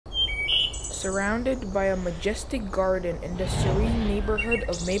Surrounded by a majestic garden in the serene neighborhood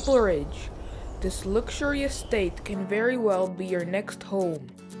of Maple Ridge, this luxury estate can very well be your next home.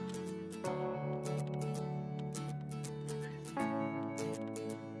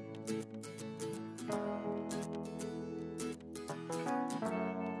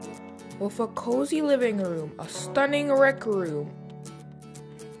 With a cozy living room, a stunning rec room,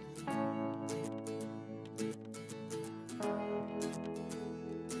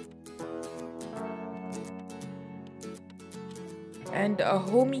 and a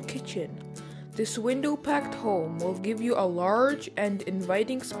homey kitchen, this window-packed home will give you a large and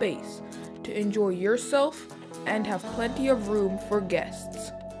inviting space to enjoy yourself and have plenty of room for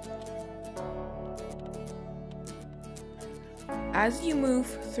guests. As you move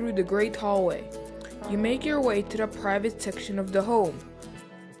through the great hallway, you make your way to the private section of the home.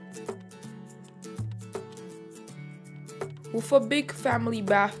 With a big family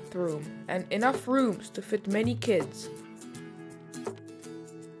bathroom and enough rooms to fit many kids.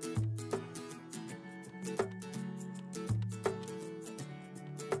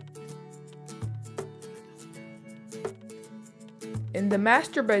 In the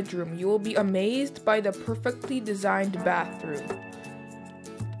master bedroom, you will be amazed by the perfectly designed bathroom.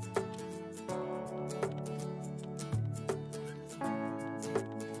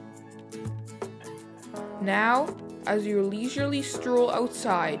 Now, as you leisurely stroll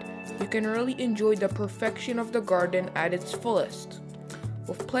outside, you can really enjoy the perfection of the garden at its fullest.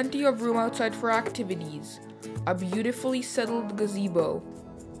 With plenty of room outside for activities, a beautifully settled gazebo,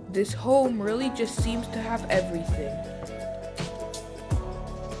 this home really just seems to have everything.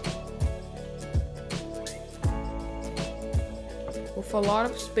 With a lot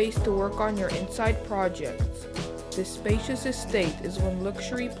of space to work on your inside projects, this spacious estate is one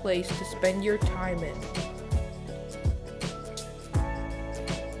luxury place to spend your time in.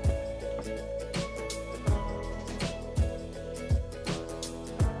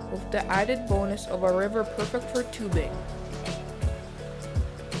 With the added bonus of a river perfect for tubing.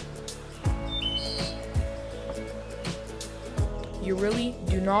 You really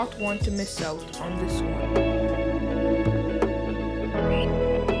do not want to miss out on this one.